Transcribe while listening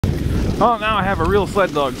Well, now I have a real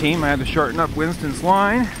sled dog team. I had to shorten up Winston's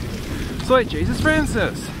line, so I chases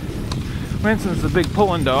Francis. Winston's the big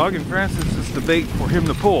pulling dog, and Francis is the bait for him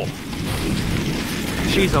to pull.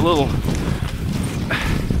 She's a little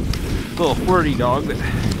flirty dog that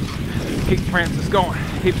keeps Francis going,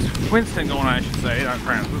 keeps Winston going, I should say, not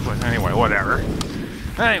Francis, but anyway, whatever.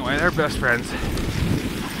 Anyway, they're best friends.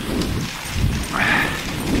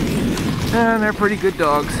 And they're pretty good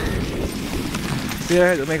dogs. Yeah, I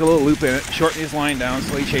had to make a little loop in it, shorten his line down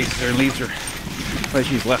so he chases her and leaves her, but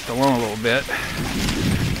she's left alone a little bit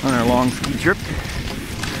on our long ski trip.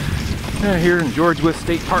 Here in George Wythe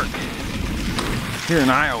State Park, here in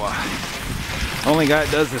Iowa. Only guy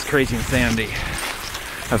that does this crazy insanity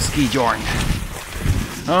of skijoring.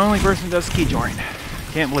 The only person that does skijoring.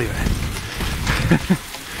 Can't believe it.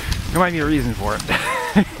 There might be a reason for it.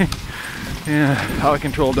 Yeah, out of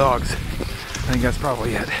control dogs. I think that's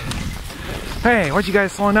probably it. Hey, what you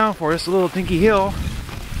guys slowing down for? It's a little dinky hill.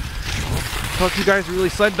 Thought you guys were really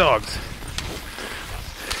sled dogs.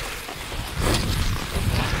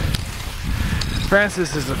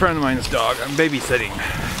 Francis is a friend of mine's dog. I'm babysitting.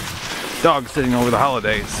 Dog sitting over the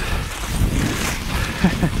holidays.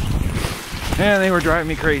 And they were driving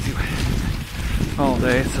me crazy all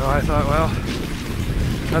day, so I thought, well,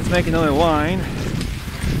 let's make another line,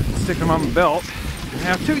 stick them on the belt, and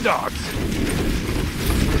have two dogs.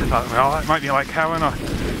 I thought, well, that might be like having a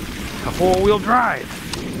four-wheel drive.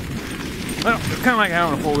 Well, it's kind of like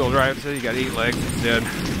having a four-wheel drive, so you got 8 legs instead.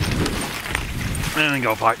 And then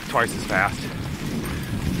go twice as fast.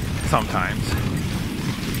 Sometimes.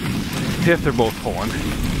 If they're both pulling.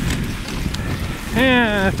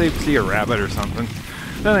 And if they see a rabbit or something,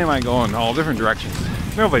 then they might go in all different directions.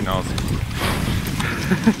 Nobody knows.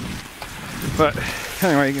 But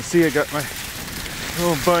anyway, you can see I got my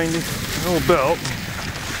little binding, little belt.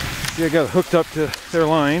 See, I got it hooked up to their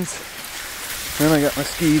lines. Then I got my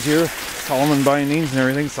skis here, Solomon bindings and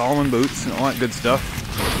everything, Solomon boots and all that good stuff.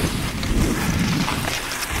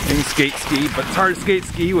 You can skate ski, but it's hard to skate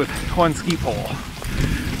ski with one ski pole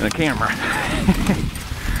and a camera.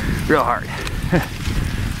 Real hard.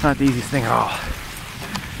 Not the easiest thing at all.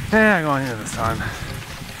 Yeah, going into the sun.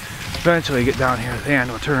 Eventually get down here at the end,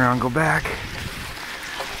 we'll turn around and go back.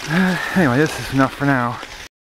 Anyway, this is enough for now.